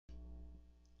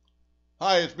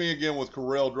Hi, it's me again with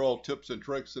Corel Draw Tips and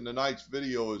Tricks, and tonight's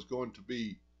video is going to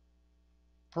be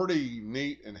pretty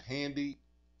neat and handy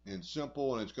and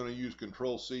simple, and it's going to use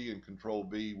Control C and Control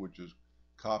V, which is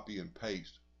copy and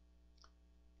paste.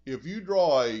 If you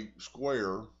draw a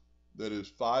square that is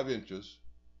 5 inches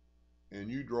and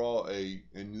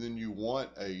then you want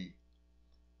a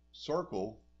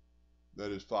circle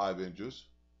that is 5 inches,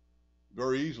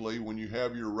 very easily when you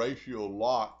have your ratio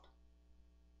locked,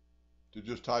 to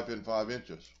just type in 5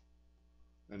 inches.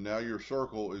 And now your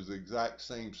circle is the exact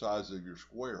same size of your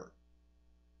square.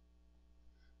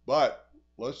 But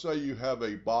let's say you have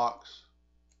a box,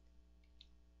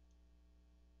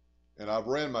 and I've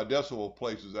ran my decimal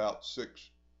places out 6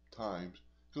 times,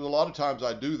 because a lot of times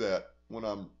I do that when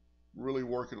I'm really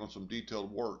working on some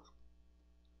detailed work.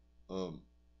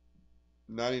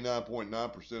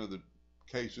 99.9% of the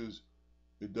cases,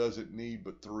 it doesn't need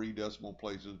but 3 decimal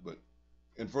places,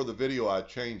 and for the video I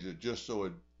changed it just so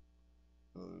it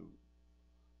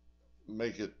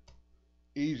make it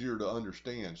easier to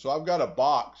understand. So I've got a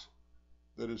box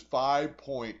that is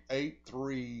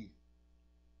 5.8346.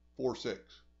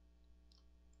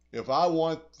 If I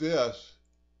want this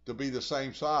to be the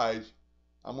same size,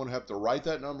 I'm going to have to write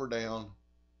that number down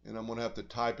and I'm going to have to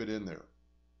type it in there.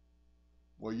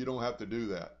 Well, you don't have to do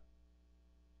that.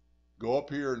 Go up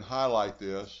here and highlight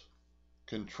this,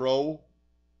 Control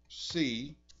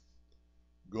C,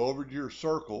 go over to your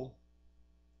circle,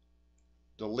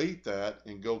 delete that,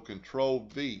 and go Control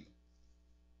V,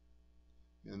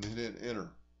 and then hit enter,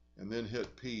 and then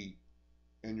hit P,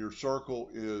 and your circle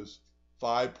is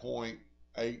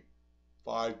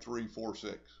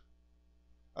 5.85346.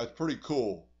 That's pretty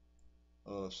cool.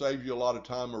 Saves you a lot of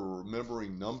time of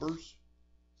remembering numbers.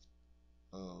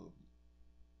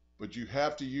 But you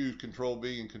have to use Control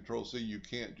V and Control C. You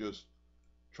can't just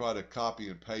try to copy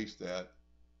and paste that,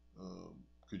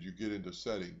 because you get into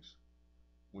settings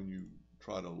when you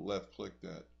try to left click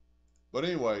that. But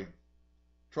anyway,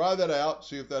 try that out,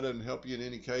 see if that doesn't help you in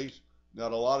any case. Now,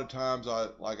 a lot of times,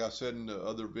 like I said in the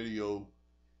other video,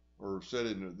 or said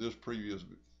in this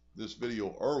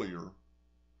video earlier,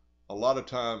 a lot of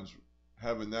times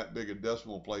having that big of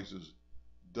decimal places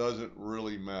doesn't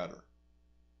really matter.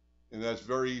 And that's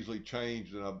very easily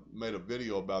changed, and I've made a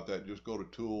video about that. Just go to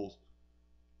Tools,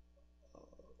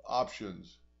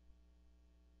 Options,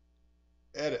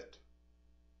 Edit,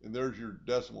 and there's your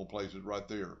decimal places right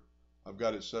there. I've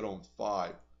got it set on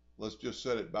 5. Let's just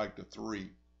set it back to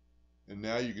 3. And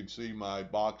now you can see my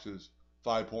box is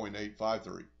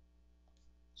 5.853.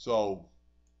 So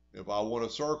if I want a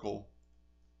circle,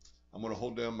 I'm going to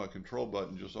hold down my control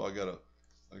button just so I got a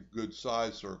good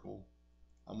size circle.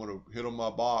 I'm going to hit on my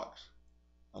box.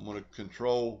 I'm going to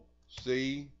Control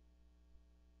C,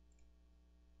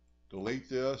 delete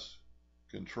this,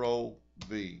 Control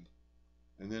V,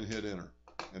 and then hit enter.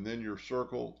 And then your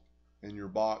circle and your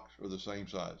box are the same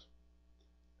size.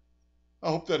 I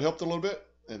hope that helped a little bit,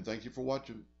 and thank you for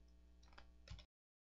watching.